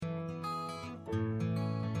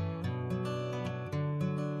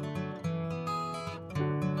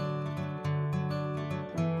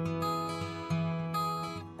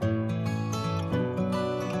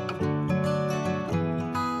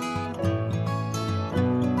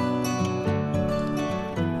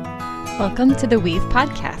Welcome to the Weave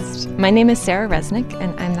Podcast. My name is Sarah Resnick,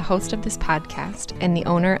 and I'm the host of this podcast and the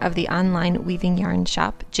owner of the online weaving yarn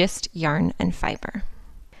shop, Gist Yarn and Fiber.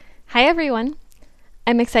 Hi, everyone.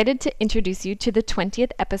 I'm excited to introduce you to the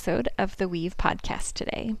 20th episode of the Weave Podcast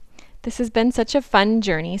today. This has been such a fun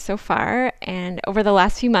journey so far, and over the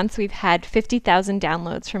last few months, we've had 50,000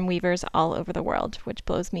 downloads from weavers all over the world, which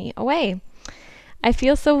blows me away. I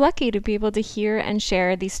feel so lucky to be able to hear and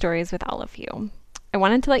share these stories with all of you. I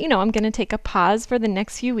wanted to let you know I'm going to take a pause for the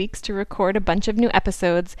next few weeks to record a bunch of new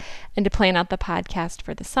episodes and to plan out the podcast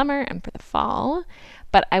for the summer and for the fall.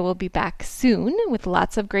 But I will be back soon with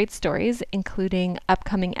lots of great stories, including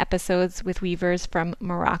upcoming episodes with weavers from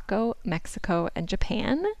Morocco, Mexico, and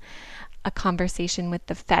Japan, a conversation with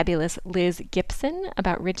the fabulous Liz Gibson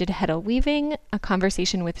about rigid heddle weaving, a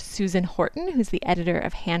conversation with Susan Horton, who's the editor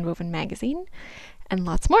of Handwoven Magazine, and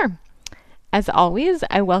lots more. As always,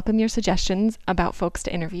 I welcome your suggestions about folks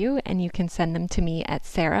to interview, and you can send them to me at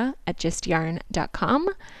sarah@gistyarn.com.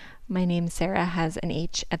 My name, Sarah, has an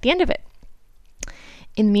H at the end of it.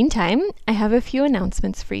 In the meantime, I have a few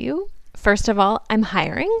announcements for you. First of all, I'm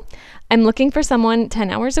hiring. I'm looking for someone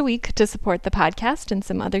 10 hours a week to support the podcast and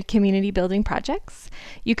some other community building projects.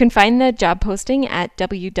 You can find the job posting at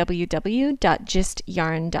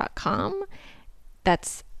www.gistyarn.com.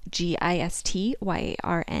 That's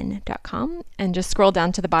GISTYARN.com, and just scroll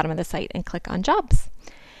down to the bottom of the site and click on jobs.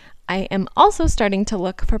 I am also starting to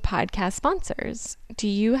look for podcast sponsors. Do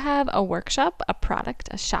you have a workshop, a product,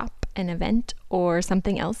 a shop, an event, or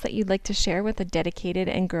something else that you'd like to share with a dedicated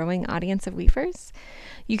and growing audience of weavers?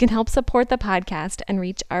 You can help support the podcast and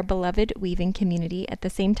reach our beloved weaving community at the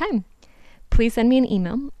same time. Please send me an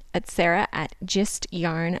email at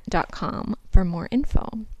sarah@gistyarn.com for more info.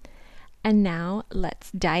 And now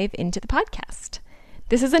let's dive into the podcast.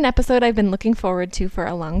 This is an episode I've been looking forward to for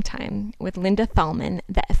a long time with Linda Thalmann,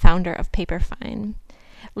 the founder of Paperfine.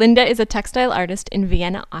 Linda is a textile artist in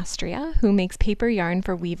Vienna, Austria, who makes paper yarn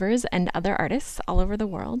for weavers and other artists all over the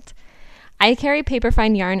world. I carry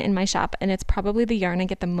Paperfine yarn in my shop, and it's probably the yarn I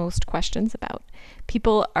get the most questions about.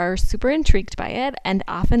 People are super intrigued by it and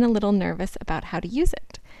often a little nervous about how to use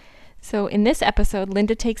it. So in this episode,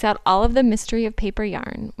 Linda takes out all of the mystery of paper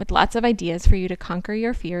yarn with lots of ideas for you to conquer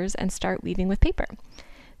your fears and start weaving with paper.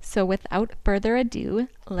 So without further ado,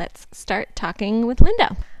 let's start talking with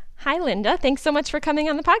Linda. Hi, Linda. Thanks so much for coming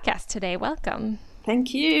on the podcast today. Welcome.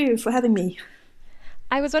 Thank you for having me.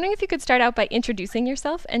 I was wondering if you could start out by introducing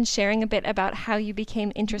yourself and sharing a bit about how you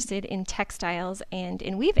became interested in textiles and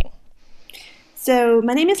in weaving. So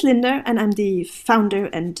my name is Linda, and I'm the founder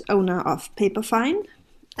and owner of Paperfine.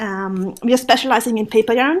 We are specializing in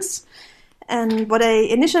paper yarns, and what I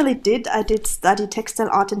initially did, I did study textile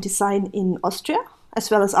art and design in Austria, as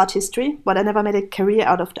well as art history, but I never made a career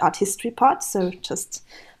out of the art history part, so just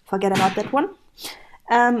forget about that one.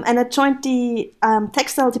 And I joined the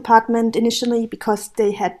textile department initially because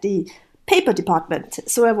they had the paper department,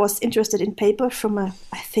 so I was interested in paper from I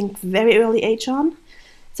think, very early age on.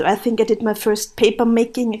 So I think I did my first paper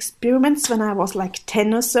making experiments when I was like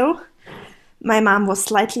 10 or so. My mom was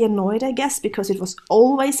slightly annoyed, I guess, because it was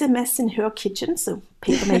always a mess in her kitchen, so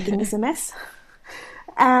paper making is a mess.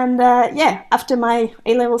 And after my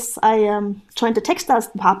A-levels, I joined the textiles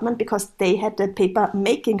department because they had the paper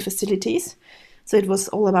making facilities. So it was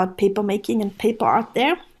all about paper making and paper art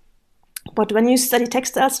there. But when you study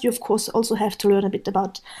textiles, you of course also have to learn a bit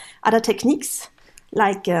about other techniques,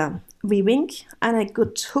 like weaving. And I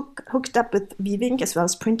got hooked up with weaving as well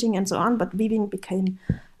as printing and so on, but weaving became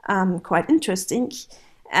quite interesting.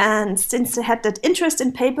 And since I had that interest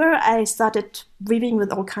in paper, I started weaving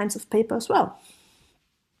with all kinds of paper as well.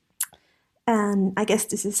 And I guess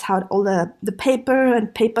this is how all the paper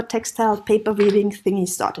and paper textile, paper weaving thingy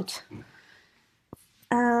started.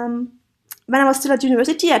 When I was still at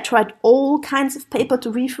university, I tried all kinds of paper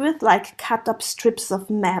to weave with, like cut up strips of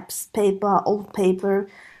maps, paper, old paper.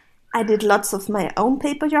 I did lots of my own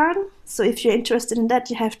paper yarn. So if you're interested in that,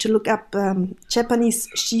 you have to look up Japanese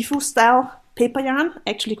shifu style paper yarn,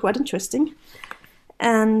 actually quite interesting.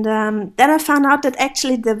 And then I found out that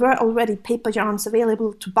actually there were already paper yarns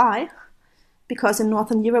available to buy, because in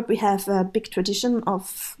Northern Europe we have a big tradition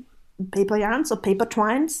of paper yarns or paper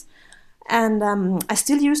twines. And I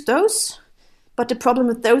still use those, but the problem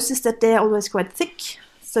with those is that they're always quite thick.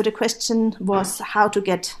 So the question was how to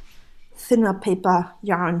get thinner paper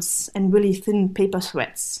yarns and really thin paper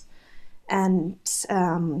threads. And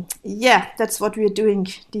that's what we're doing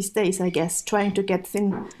these days, I guess, trying to get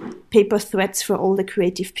thin paper threads for all the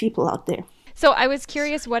creative people out there. So I was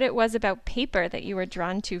curious what it was about paper that you were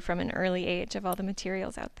drawn to from an early age of all the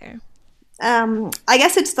materials out there. I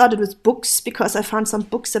guess it started with books because I found some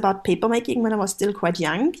books about papermaking when I was still quite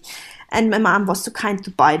young, and my mom was so kind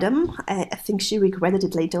to buy them. I think she regretted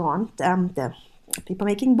it later on, the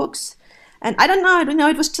papermaking books. And I don't know,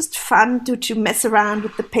 it was just fun to mess around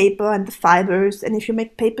with the paper and the fibers. And if you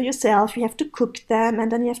make paper yourself, you have to cook them,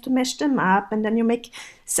 and then you have to mesh them up, and then you make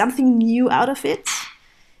something new out of it.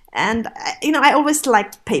 And, I always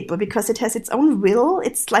liked paper because it has its own will.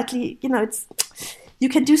 It's slightly, you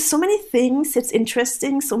can do so many things. It's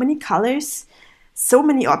interesting, so many colors, so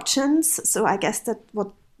many options. So I guess that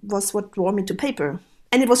what drew me to paper.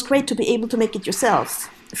 And it was great to be able to make it yourself.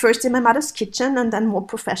 First in my mother's kitchen, and then more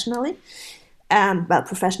professionally.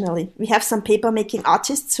 Professionally. We have some paper making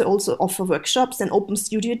artists who also offer workshops and open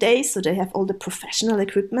studio days. So they have all the professional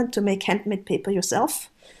equipment to make handmade paper yourself.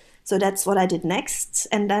 So that's what I did next.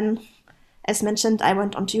 And then, as mentioned, I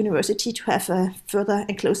went on to university to have a further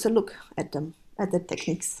and closer look at them, at the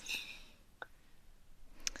techniques.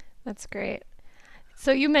 That's great.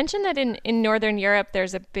 So you mentioned that in Northern Europe,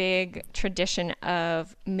 there's a big tradition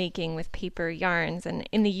of making with paper yarns. And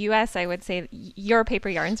in the US, I would say your paper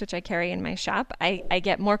yarns, which I carry in my shop, I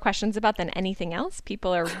get more questions about than anything else.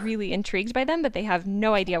 People are really intrigued by them, but they have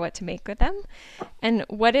no idea what to make with them. And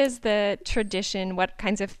what is the tradition? What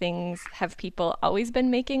kinds of things have people always been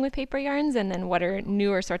making with paper yarns? And then what are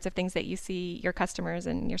newer sorts of things that you see your customers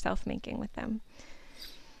and yourself making with them?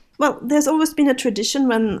 Well, there's always been a tradition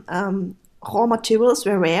when raw materials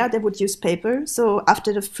were rare, they would use paper. So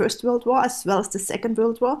after the First World War, as well as the Second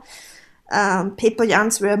World War, paper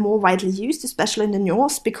yarns were more widely used, especially in the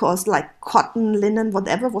north, because like cotton, linen,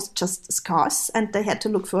 whatever was just scarce, and they had to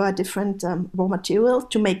look for a different raw material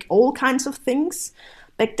to make all kinds of things.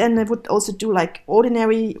 Back then, they would also do like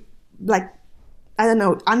ordinary,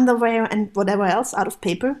 underwear and whatever else out of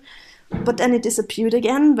paper. But then it disappeared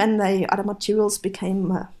again when the other materials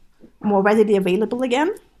became more readily available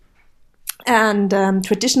again. And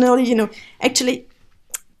traditionally, actually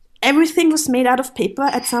everything was made out of paper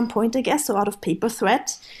at some point, I guess, or out of paper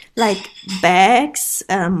thread, like bags,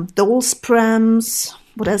 dolls' prams,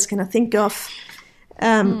 what else can I think of?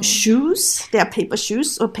 Shoes, they are paper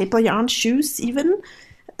shoes or paper yarn shoes even.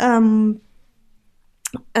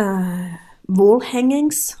 Wall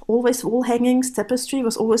hangings, always wall hangings, tapestry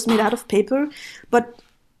was always made out of paper. But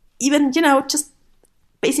even, just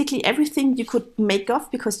basically everything you could make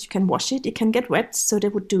of, because you can wash it, it can get wet, so they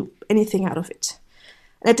would do anything out of it.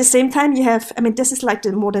 And at the same time, you have, this is like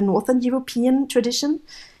the more the Northern European tradition,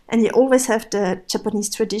 and you always have the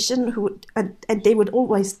Japanese tradition, and they would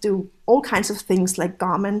always do all kinds of things like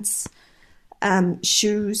garments,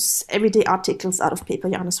 shoes, everyday articles out of paper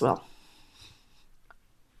yarn as well.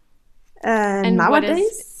 And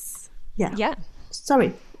nowadays,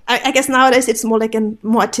 I guess nowadays it's more like a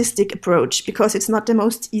more artistic approach, because it's not the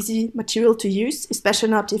most easy material to use, especially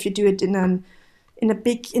not if you do it in a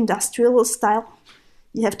big industrial style.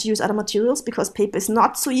 You have to use other materials because paper is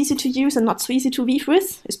not so easy to use and not so easy to weave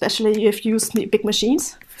with, especially if you use big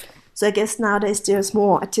machines. So I guess nowadays there's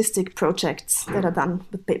more artistic projects that are done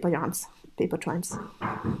with paper yarns, paper twines.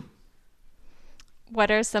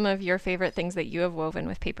 What are some of your favorite things that you have woven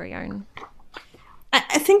with paper yarn?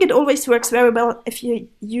 I think it always works very well if you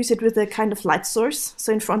use it with a kind of light source,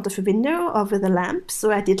 so in front of a window or with a lamp.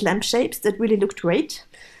 So I did lamp shapes that really looked great.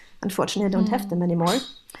 Unfortunately, I don't have them anymore.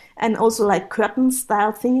 And also like curtain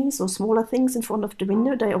style thingies or smaller things in front of the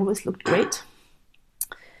window, they always looked great.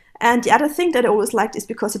 And the other thing that I always liked is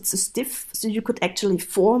because it's so stiff, so you could actually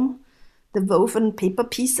form the woven paper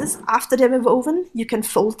pieces after they were woven. You can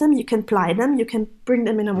fold them, you can ply them, you can bring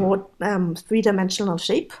them in a more three-dimensional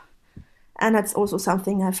shape. And that's also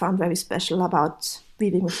something I found very special about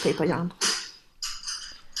weaving with paper yarn.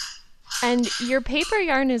 And your paper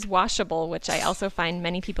yarn is washable, which I also find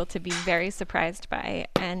many people to be very surprised by.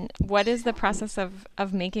 And what is the process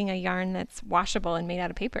of making a yarn that's washable and made out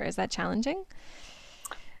of paper? Is that challenging?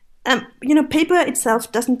 Paper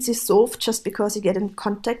itself doesn't dissolve just because you get in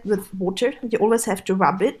contact with water. You always have to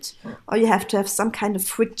rub it, or you have to have some kind of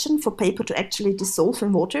friction for paper to actually dissolve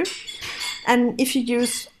in water. And if you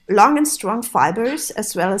use long and strong fibers,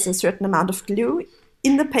 as well as a certain amount of glue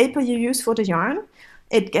in the paper you use for the yarn,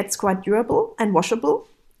 it gets quite durable and washable.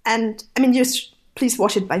 And please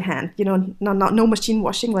wash it by hand, no machine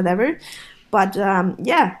washing, whatever. But and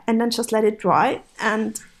then just let it dry.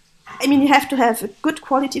 And you have to have a good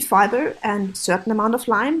quality fiber and certain amount of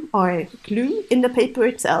lime or glue in the paper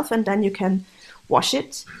itself, and then you can wash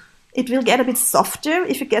it. It will get a bit softer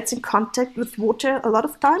if it gets in contact with water a lot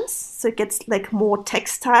of times. So it gets like more of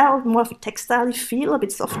a textile feel, a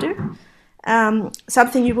bit softer.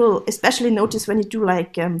 Something you will especially notice when you do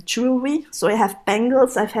like jewelry. So I have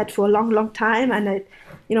bangles I've had for a long, long time, and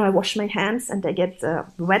I wash my hands and they get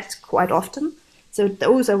wet quite often. So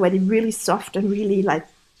those are already really soft and really like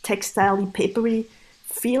textile-y, papery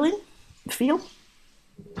feel.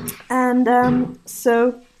 And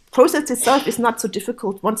so process itself is not so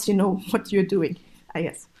difficult once you know what you're doing, I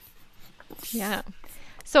guess. Yeah.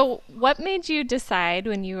 So what made you decide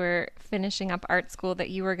when you were finishing up art school that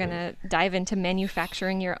you were going to dive into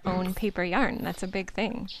manufacturing your own paper yarn? That's a big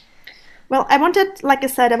thing. Well, like I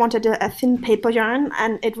said, I wanted a thin paper yarn,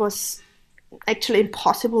 and it was actually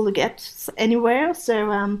impossible to get anywhere.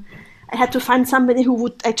 So I had to find somebody who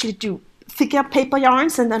would actually do thicker paper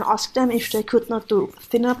yarns, and then ask them if they could not do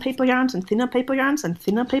thinner paper yarns and thinner paper yarns and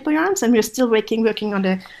thinner paper yarns. And we're still working on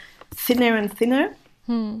the thinner and thinner.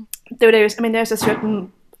 Though there's a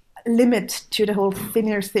certain limit to the whole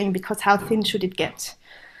thinner thing, because how thin should it get?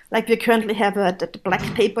 Like we currently have the black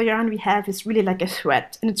paper yarn we have is really like a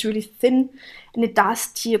thread, and it's really thin, and it does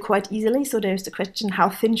tear quite easily. So there's the question, how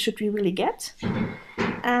thin should we really get?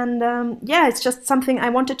 And it's just something I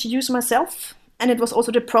wanted to use myself. And it was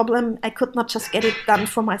also the problem, I could not just get it done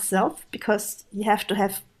for myself, because you have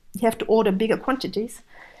to order bigger quantities.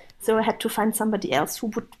 So I had to find somebody else who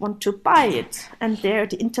would want to buy it. And there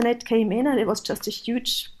the internet came in, and it was just a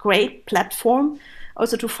huge, great platform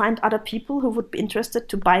also to find other people who would be interested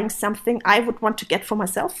to buying something I would want to get for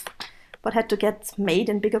myself, but had to get made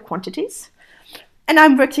in bigger quantities. And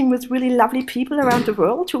I'm working with really lovely people around the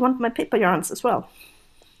world who want my paper yarns as well.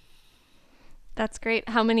 That's great.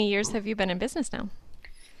 How many years have you been in business now?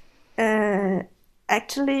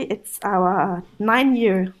 Actually, it's our 9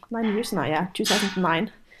 years now, yeah,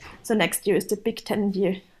 2009. So next year is the big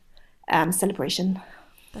 10-year celebration.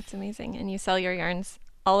 That's amazing. And you sell your yarns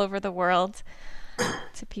all over the world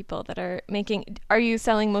to people that are making... Are you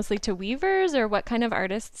selling mostly to weavers, or what kind of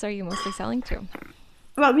artists are you mostly selling to?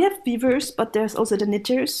 Well, we have weavers, but there's also the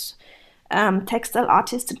knitters, textile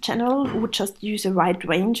artists in general, who would just use a wide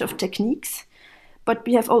range of techniques. But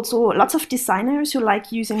we have also lots of designers who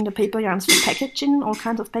like using the paper yarns for packaging, all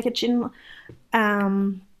kinds of packaging.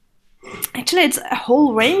 Actually, it's a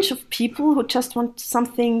whole range of people who just want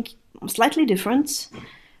something slightly different.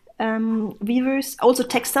 Weavers, also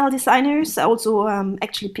textile designers, also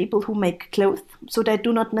actually people who make clothes. So they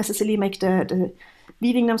do not necessarily make the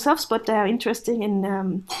weaving themselves, but they are interested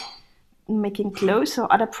in making clothes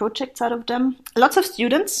or other projects out of them. Lots of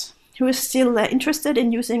students who are still interested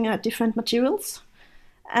in using different materials.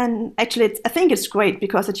 And actually, I think it's great,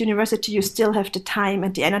 because at university you still have the time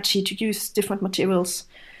and the energy to use different materials.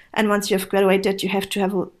 And once you have graduated, you have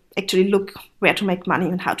to actually look where to make money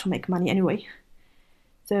and how to make money anyway.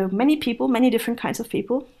 So many people, many different kinds of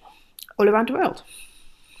people all around the world.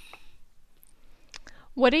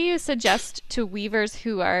 What do you suggest to weavers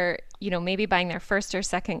who are, maybe buying their first or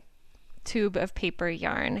second tube of paper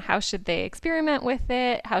yarn? How should they experiment with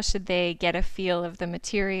it? How should they get a feel of the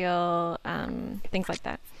material? Things like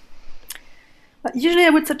that. Usually I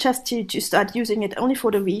would suggest to start using it only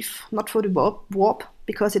for the weave, not for the warp,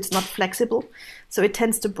 because it's not flexible. So it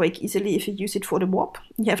tends to break easily if you use it for the warp.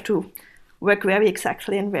 You have to work very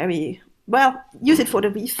exactly and use it for the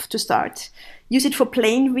weave to start. Use it for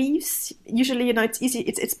plain weaves. Usually, it's easy.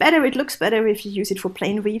 It's better. It looks better if you use it for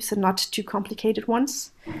plain weaves and not too complicated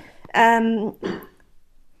ones.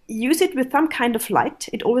 Use it with some kind of light.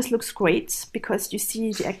 It always looks great, because you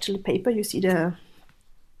see the actual paper. You see the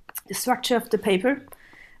structure of the paper.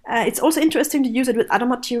 It's also interesting to use it with other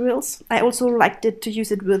materials. I also liked it to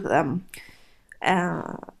use it with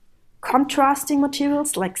contrasting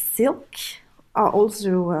materials like silk, or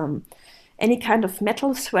also any kind of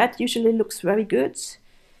metal thread usually looks very good.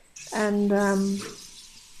 And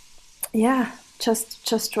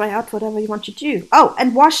just try out whatever you want to do. Oh,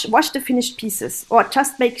 and wash the finished pieces, or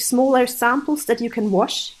just make smaller samples that you can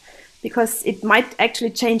wash, because it might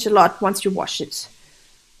actually change a lot once you wash it.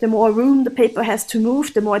 The more room the paper has to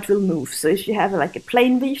move, the more it will move. So if you have like a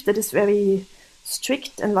plain weave that is very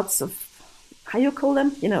strict and lots of, how you call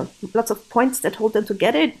them, lots of points that hold them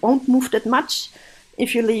together, it won't move that much.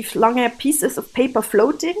 If you leave longer pieces of paper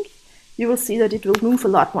floating, you will see that it will move a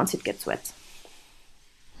lot once it gets wet.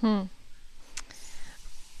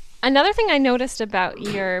 Another thing I noticed about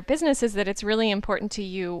your business is that it's really important to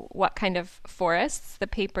you what kind of forests the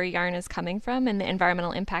paper yarn is coming from and the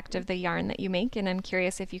environmental impact of the yarn that you make. And I'm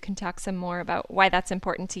curious if you can talk some more about why that's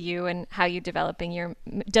important to you and how you develop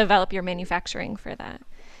your manufacturing for that.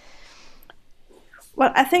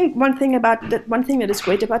 Well, I think one thing that is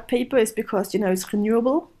great about paper is because it's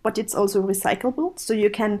renewable, but it's also recyclable. So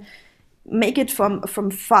you can make it from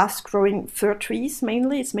fast-growing fir trees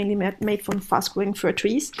mainly. It's mainly made from fast-growing fir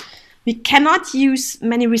trees. We cannot use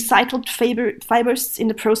many recycled fibers in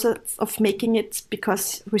the process of making it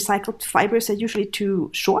because recycled fibers are usually too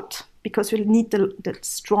short because we need the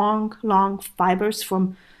strong, long fibers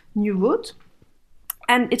from new wood.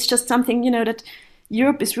 And it's just something, that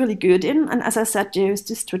Europe is really good in. And as I said, there's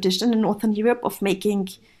this tradition in Northern Europe of making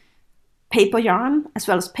paper yarn as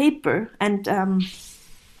well as paper. And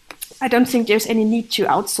I don't think there's any need to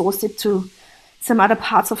outsource it to some other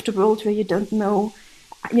parts of the world where you don't know,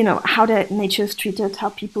 how the nature is treated, how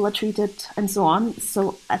people are treated, and so on.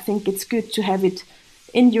 So I think it's good to have it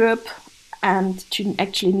in Europe and to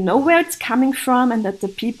actually know where it's coming from and that the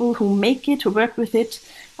people who make it, who work with it,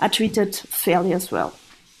 are treated fairly as well.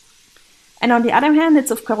 And on the other hand, it's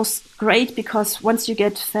of course great because once you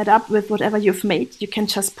get fed up with whatever you've made, you can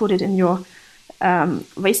just put it in your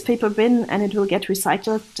waste paper bin and it will get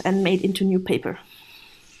recycled and made into new paper.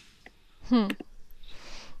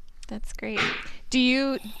 That's great. Do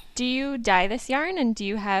you dye this yarn, and do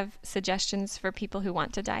you have suggestions for people who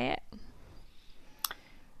want to dye it?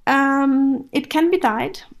 It can be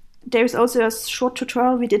dyed. There's also a short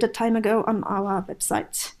tutorial we did a time ago on our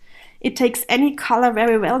website. It takes any color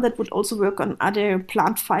very well. That would also work on other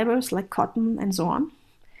plant fibers like cotton and so on.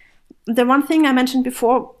 The one thing I mentioned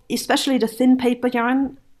before, especially the thin paper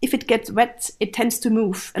yarn, if it gets wet, it tends to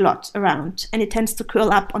move a lot around and it tends to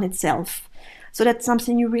curl up on itself. So that's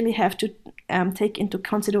something you really have to take into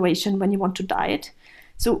consideration when you want to dye it.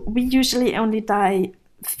 So we usually only dye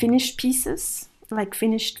finished pieces, like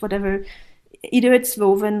finished whatever, either it's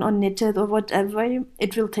woven or knitted or whatever.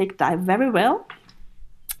 It will take dye very well.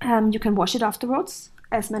 You can wash it afterwards,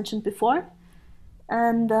 as mentioned before.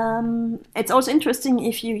 And it's also interesting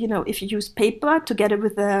if you use paper together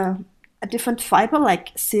with a different fiber like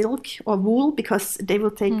silk or wool, because they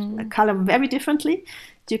will take a color very differently.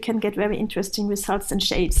 You can get very interesting results and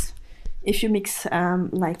shades if you mix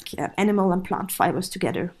animal and plant fibers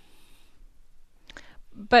together.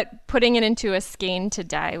 But putting it into a skein to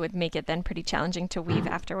dye would make it then pretty challenging to weave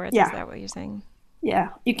afterwards. Yeah. Is that what you're saying? Yeah,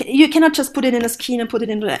 you cannot just put it in a skein and put it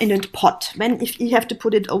in a pot. If you have to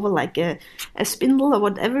put it over like a spindle or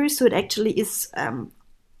whatever, so it actually is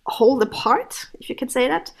hold apart, if you can say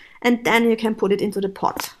that, and then you can put it into the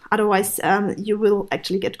pot. Otherwise, you will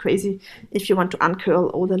actually get crazy if you want to uncurl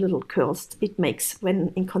all the little curls it makes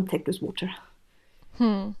when in contact with water.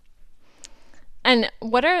 And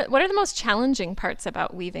what are the most challenging parts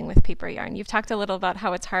about weaving with paper yarn? You've talked a little about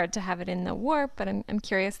how it's hard to have it in the warp, but I'm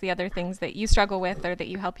curious the other things that you struggle with or that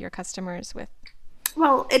you help your customers with.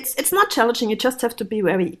 Well, it's not challenging. You just have to be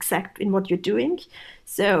very exact in what you're doing.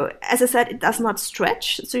 So, as I said, it does not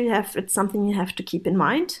stretch. So it's something you have to keep in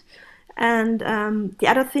mind. And the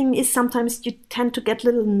other thing is sometimes you tend to get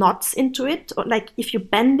little knots into it, or like if you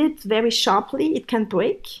bend it very sharply, it can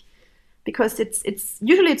break. Because it's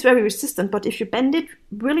usually very resistant, but if you bend it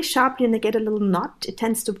really sharply and they get a little knot, it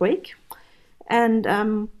tends to break.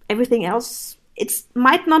 And everything else, it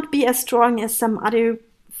might not be as strong as some other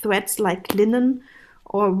threads like linen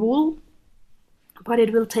or wool, but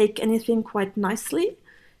it will take anything quite nicely.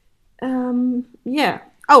 Yeah.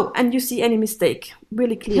 Oh, and you see any mistake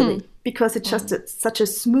really clearly because it's just such a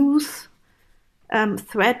smooth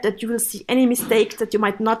thread that you will see any mistake that you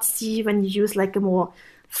might not see when you use like a more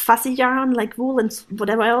fuzzy yarn like wool and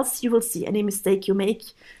whatever else. You will see any mistake you make,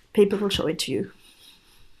 paper will show it to you.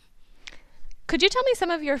 Could you tell me some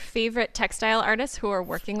of your favorite textile artists who are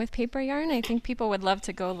working with paper yarn? I think people would love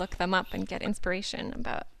to go look them up and get inspiration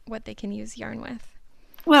about what they can use yarn with.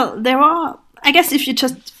 Well, there are, I guess if you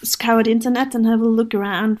just scour the internet and have a look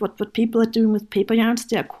around what people are doing with paper yarns,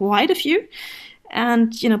 there are quite a few.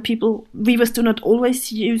 And, weavers do not always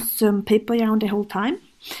use paper yarn the whole time.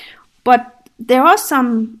 But there are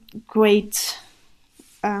some great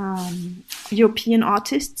European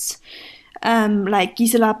artists like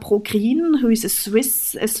Gisela Progrin, who is a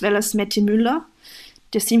Swiss, as well as Mette Müller.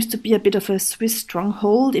 There seems to be a bit of a Swiss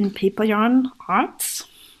stronghold in paper yarn arts.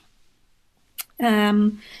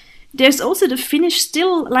 There's also the Finnish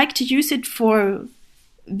still like to use it for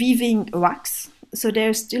weaving rugs. So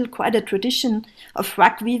there's still quite a tradition of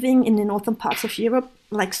rug weaving in the northern parts of Europe,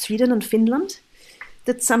 like Sweden and Finland.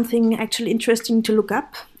 That's something actually interesting to look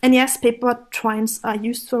up. And yes, paper twines are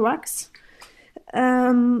used for rugs.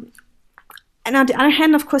 And on the other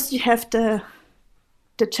hand, of course, you have the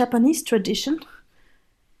Japanese tradition.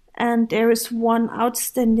 And there is one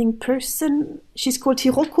outstanding person. She's called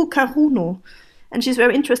Hiroko Karuno. And she's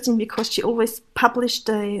very interesting because she always published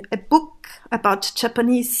a book about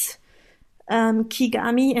Japanese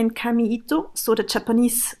kigami and kami-ito, so the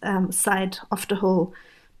Japanese side of the whole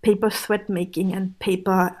paper thread making and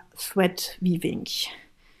paper thread weaving.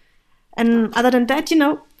 And other than that,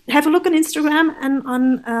 have a look on Instagram and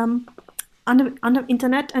on the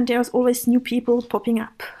internet, and there's always new people popping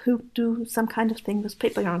up who do some kind of thing with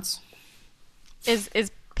paper yarns. Is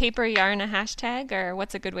paper yarn a hashtag, or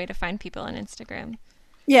what's a good way to find people on Instagram?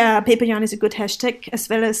 Yeah, paper yarn is a good hashtag, as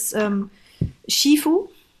well as shifu,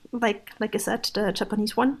 like I said, the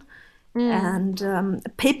Japanese one. And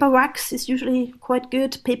paper wax is usually quite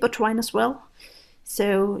good, paper twine as well.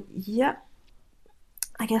 So yeah,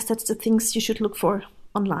 I guess that's the things you should look for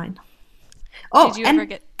online. Oh, did you ever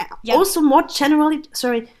get... also more generally,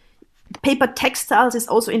 paper textiles is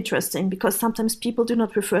also interesting, because sometimes people do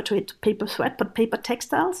not refer to it paper thread, but paper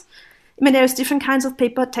textiles. I mean, there's different kinds of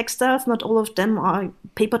paper textiles. Not all of them are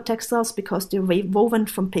paper textiles because they're woven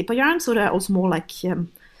from paper yarn. So they're also more like,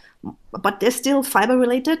 but they're still fiber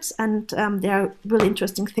related, and there are really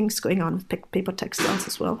interesting things going on with paper textiles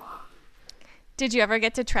as well. Did you ever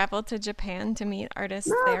get to travel to Japan to meet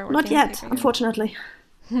artists there? No, not yet, unfortunately.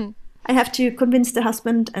 I have to convince the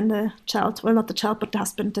husband and the child, well, not the child, but the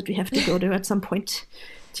husband, that we have to go there at some point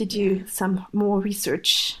to do some more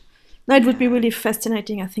research. No, it would be really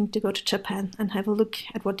fascinating, I think, to go to Japan and have a look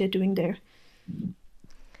at what they're doing there.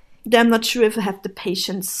 I'm not sure if I have the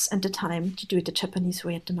patience and the time to do it the Japanese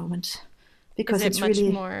way at the moment. Because it's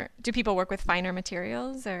really more... Do people work with finer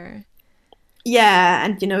materials, or...? Yeah,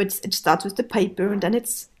 and it starts with the paper, and then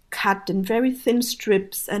it's cut in very thin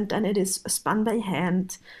strips, and then it is spun by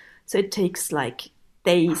hand. So it takes like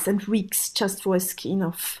days and weeks just for a skein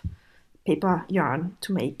of paper yarn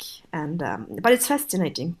to make. And but it's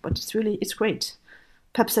fascinating, but it's great.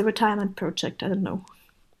 Perhaps a retirement project, I don't know.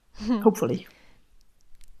 Hopefully.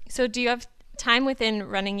 So do you have time within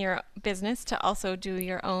running your business to also do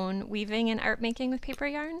your own weaving and art making with paper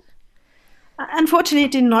yarn?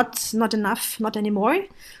 Unfortunately, not enough, not anymore,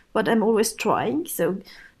 but I'm always trying. So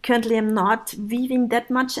currently I'm not weaving that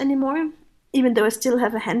much anymore, even though I still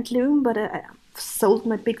have a hand loom, but I sold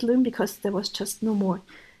my big loom because there was just no more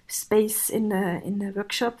space in the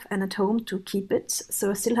workshop and at home to keep it.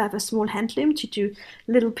 So I still have a small hand loom to do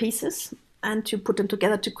little pieces and to put them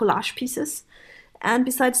together to collage pieces. And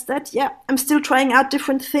besides that, yeah, I'm still trying out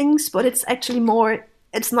different things, but it's actually more...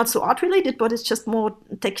 It's not so art related, but it's just more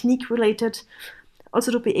technique related.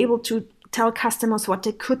 Also to be able to tell customers what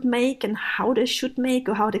they could make and how they should make,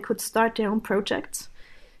 or how they could start their own projects.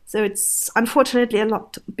 So it's unfortunately a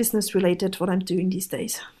lot business related what I'm doing these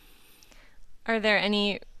days. Are there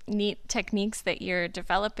any neat techniques that you're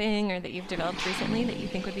developing or that you've developed recently that you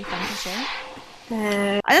think would be fun to share?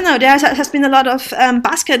 I don't know. There has been a lot of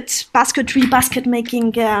basketry, basket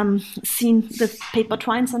making scene with paper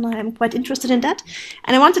twines, and I'm quite interested in that.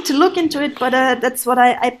 And I wanted to look into it, but that's what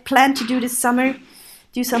I plan to do this summer.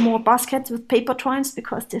 Do some more baskets with paper twines,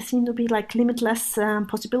 because there seem to be like limitless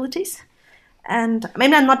possibilities. And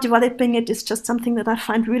maybe I'm not developing it. It's just something that I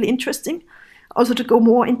find really interesting. Also to go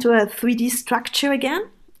more into a 3D structure again.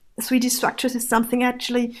 3D structures is something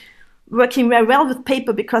actually working very well with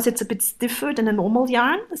paper, because it's a bit stiffer than a normal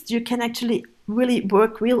yarn. So you can actually really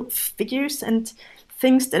work real figures and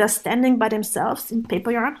things that are standing by themselves in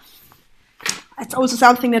paper yarn. It's also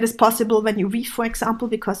something that is possible when you weave, for example,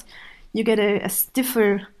 because you get a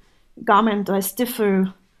stiffer garment or a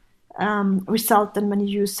stiffer result than when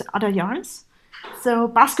you use other yarns. So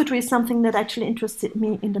basketry is something that actually interested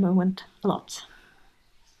me in the moment a lot.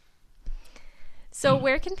 So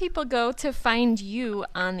where can people go to find you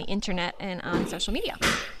on the internet and on social media?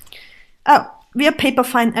 Oh, we are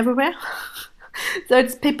Paperfine everywhere. So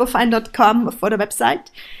it's paperfine.com for the website.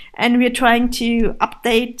 And we are trying to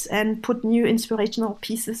update and put new inspirational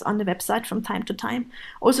pieces on the website from time to time.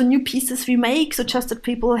 Also new pieces we make, so just that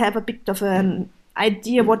people have a bit of an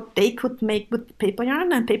idea what they could make with paper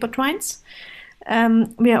yarn and paper twines.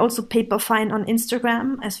 We are also Paperfine on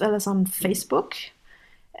Instagram as well as on Facebook.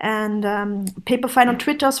 And Paperfine on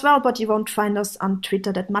Twitter as well, but you won't find us on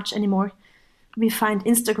Twitter that much anymore. We find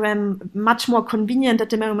Instagram much more convenient at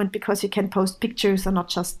the moment, because you can post pictures and not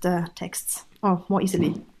just texts, or more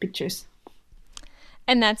easily pictures.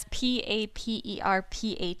 And that's Paperphine,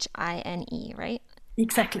 right?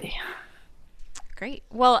 Exactly. Great.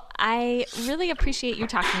 Well, I really appreciate you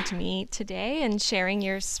talking to me today and sharing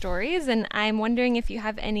your stories. And I'm wondering if you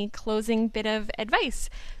have any closing bit of advice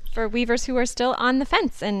for weavers who are still on the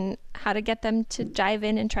fence, and how to get them to dive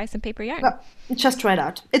in and try some paper yarn. Well, just try it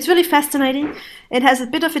out. It's really fascinating. It has a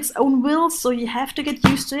bit of its own will, so you have to get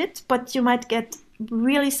used to it, but you might get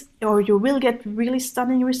you will get really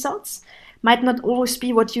stunning results. Might not always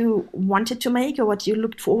be what you wanted to make or what you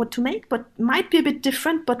looked forward to make, but might be a bit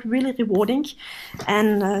different, but really rewarding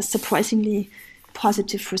and surprisingly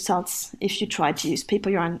positive results if you try to use paper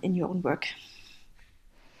yarn in your own work.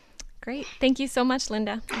 Great. Thank you so much,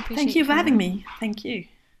 Linda. I appreciate Thank you for having me. Thank you.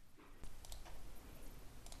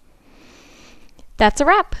 That's a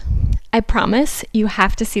wrap. I promise you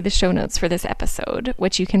have to see the show notes for this episode,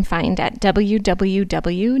 which you can find at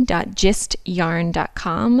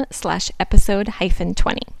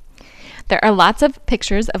www.gistyarn.com/episode-20. There are lots of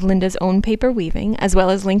pictures of Linda's own paper weaving, as well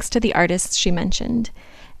as links to the artists she mentioned.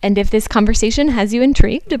 And if this conversation has you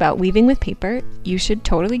intrigued about weaving with paper, you should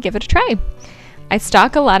totally give it a try. I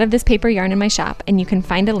stock a lot of this paper yarn in my shop, and you can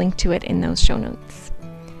find a link to it in those show notes.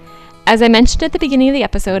 As I mentioned at the beginning of the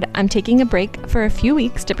episode, I'm taking a break for a few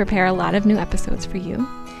weeks to prepare a lot of new episodes for you.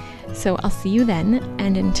 So I'll see you then,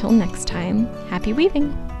 and until next time, happy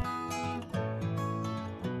weaving!